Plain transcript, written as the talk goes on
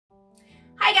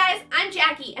Hi guys, I'm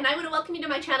Jackie and I want to welcome you to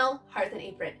my channel, Hearth and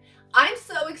Apron. I'm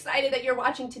so excited that you're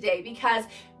watching today because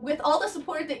with all the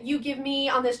support that you give me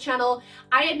on this channel,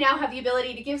 I now have the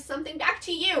ability to give something back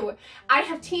to you. I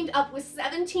have teamed up with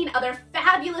 17 other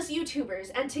fabulous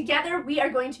YouTubers and together we are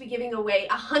going to be giving away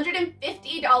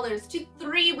 $150 to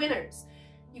 3 winners.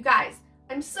 You guys,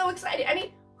 I'm so excited. I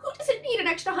mean, who doesn't need an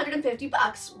extra 150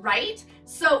 bucks, right?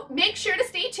 So make sure to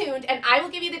stay tuned and I will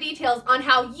give you the details on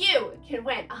how you can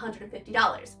win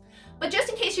 $150. But just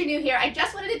in case you're new here, I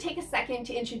just wanted to take a second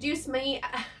to introduce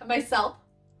myself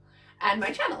and my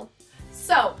channel.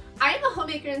 So I am a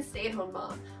homemaker and stay-at-home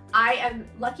mom. I am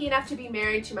lucky enough to be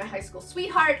married to my high school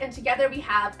sweetheart and together we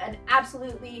have an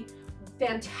absolutely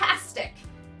fantastic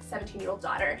 17-year-old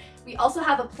daughter. We also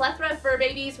have a plethora of fur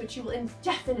babies, which you will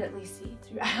indefinitely see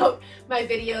throughout my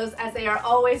videos as they are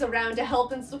always around to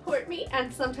help and support me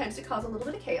and sometimes to cause a little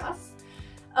bit of chaos.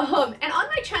 And on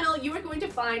my channel, you are going to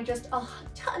find just a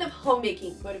ton of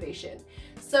homemaking motivation.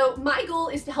 So my goal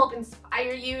is to help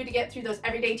inspire you to get through those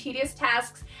everyday tedious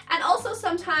tasks and also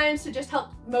sometimes to just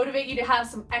help motivate you to have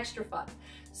some extra fun.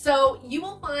 So you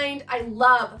will find I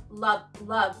love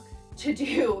to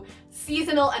do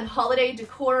seasonal and holiday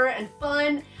decor and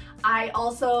fun. I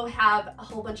also have a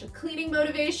whole bunch of cleaning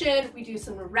motivation. We do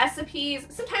some recipes.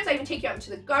 Sometimes I even take you out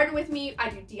into the garden with me. I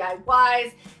do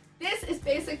DIYs. This is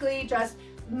basically just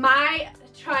my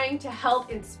trying to help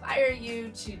inspire you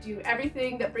to do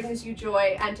everything that brings you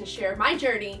joy and to share my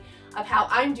journey of how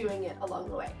I'm doing it along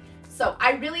the way. So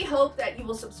I really hope that you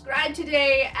will subscribe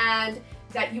today and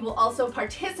that you will also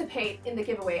participate in the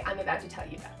giveaway I'm about to tell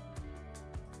you about.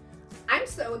 I'm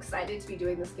so excited to be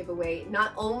doing this giveaway,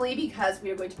 not only because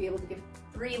we are going to be able to give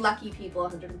 3 lucky people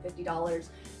 $150,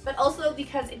 but also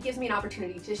because it gives me an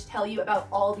opportunity to tell you about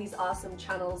all these awesome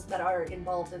channels that are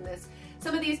involved in this.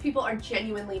 Some of these people are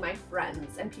genuinely my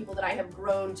friends and people that I have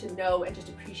grown to know and just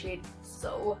appreciate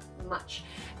so much.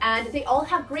 And they all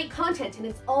have great content and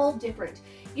it's all different.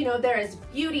 You know, there is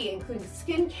beauty, including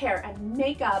skincare and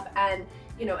makeup and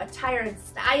attire and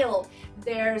style.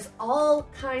 There's all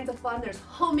kinds of fun. There's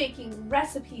homemaking,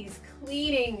 recipes,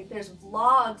 cleaning, there's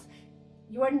vlogs.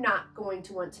 You are not going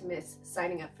to want to miss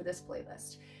signing up for this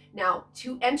playlist. Now,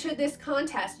 to enter this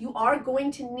contest, you are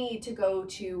going to need to go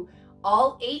to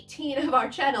all 18 of our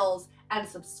channels and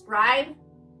subscribe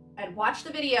and watch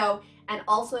the video. And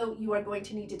also you are going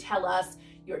to need to tell us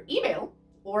your email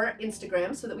or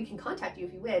Instagram so that we can contact you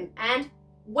if you win. And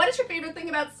what is your favorite thing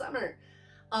about summer?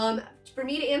 For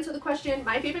me to answer the question,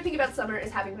 my favorite thing about summer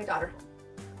is having my daughter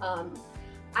home.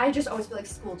 I just always feel like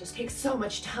school just takes so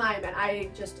much time and I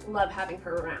just love having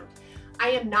her around.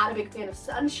 I am not a big fan of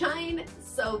sunshine,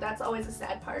 so that's always a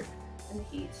sad part, and the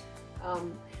heat.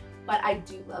 But I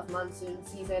do love monsoon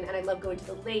season and I love going to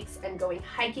the lakes and going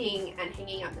hiking and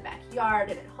hanging out in the backyard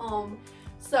and at home.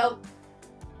 So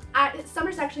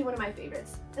summer's actually one of my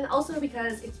favorites, and also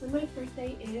because it's when my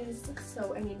birthday is,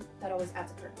 so I mean that always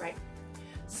adds a perk, right?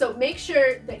 So make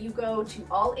sure that you go to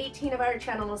all 18 of our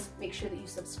channels, make sure that you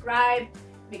subscribe,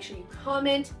 make sure you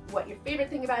comment what your favorite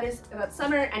thing about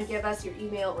summer and give us your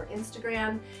email or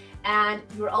Instagram. And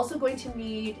you're also going to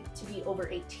need to be over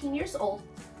 18 years old.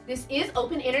 This is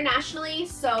open internationally,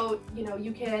 so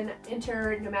you can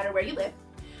enter no matter where you live.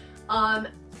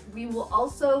 We will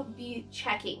also be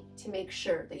checking to make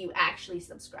sure that you actually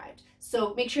subscribed.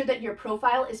 So make sure that your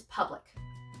profile is public.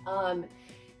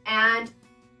 And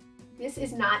this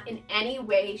is not in any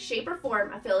way, shape, or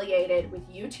form affiliated with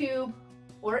YouTube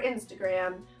or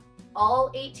Instagram.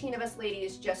 All 18 of us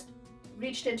ladies just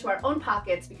reached into our own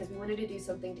pockets because we wanted to do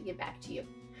something to give back to you.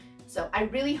 So I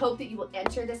really hope that you will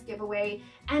enter this giveaway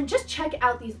and just check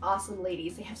out these awesome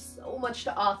ladies. They have so much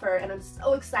to offer and I'm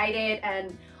so excited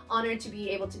and honored to be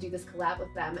able to do this collab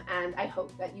with them, and I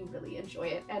hope that you really enjoy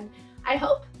it, and I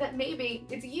hope that maybe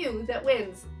it's you that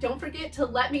wins. Don't forget to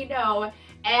let me know,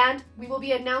 and we will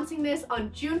be announcing this on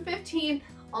June 15th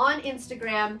on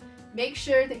Instagram. Make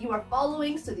sure that you are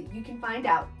following so that you can find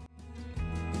out.